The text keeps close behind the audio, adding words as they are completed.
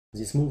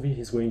This movie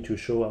is going to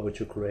show how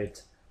to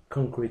create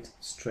concrete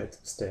straight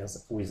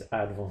stairs with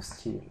Advanced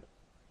Steel.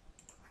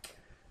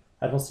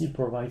 Advanced Steel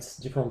provides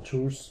different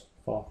tools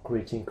for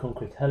creating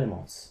concrete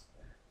elements.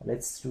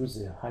 Let's use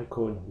the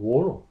icon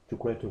wall to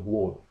create a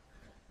wall.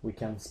 We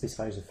can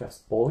specify the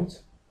first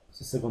point,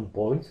 the second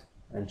point,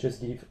 and just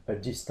give a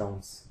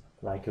distance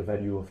like a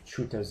value of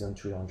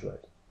 2300.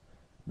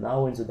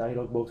 Now in the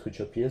dialog box which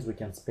appears, we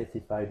can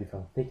specify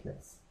different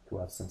thickness to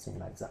have something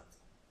like that.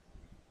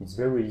 It's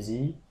very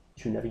easy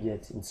to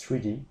navigate in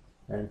 3D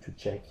and to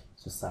check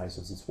the size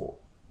of this wall.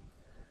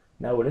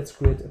 Now let's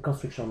create a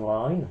construction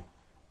line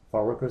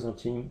for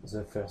representing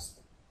the first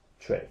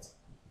trait.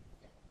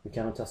 We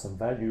can enter some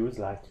values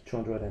like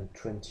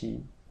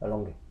 220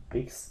 along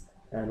X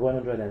and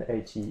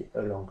 180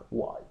 along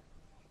Y.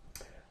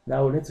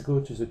 Now let's go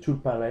to the tool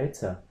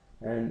palette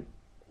and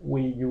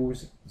we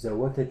use the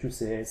rotate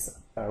UCS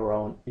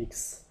around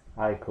X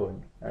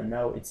icon. And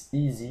now it's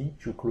easy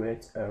to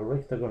create a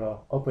rectangular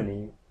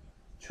opening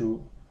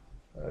to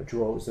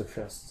draw the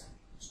first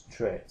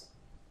trait.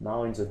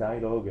 Now in the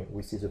dialog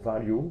we see the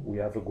value. We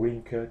have a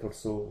green cut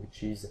also,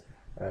 which is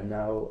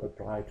now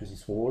applied to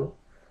this wall.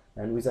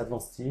 And with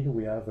Advanced Steel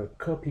we have a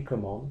copy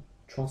command,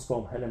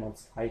 transform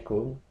elements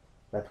icon,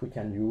 that we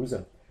can use.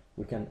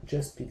 We can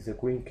just pick the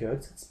green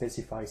cut,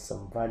 specify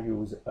some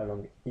values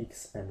along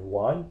X and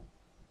Y,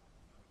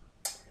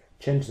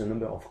 change the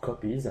number of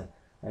copies,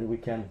 and we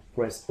can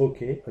press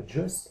OK, but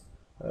just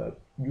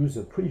use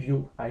the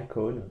preview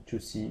icon to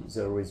see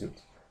the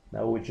result.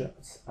 Now we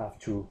just have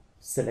to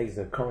select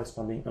the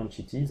corresponding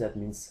entity, that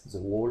means the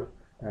wall,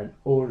 and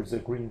all the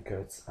green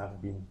cuts have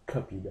been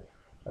copied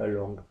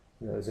along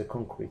the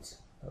concrete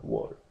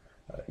wall.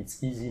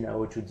 It's easy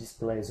now to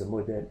display the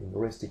model in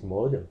realistic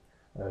mode,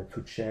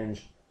 to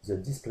change the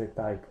display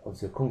type of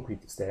the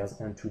concrete stairs,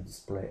 and to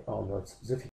display or not the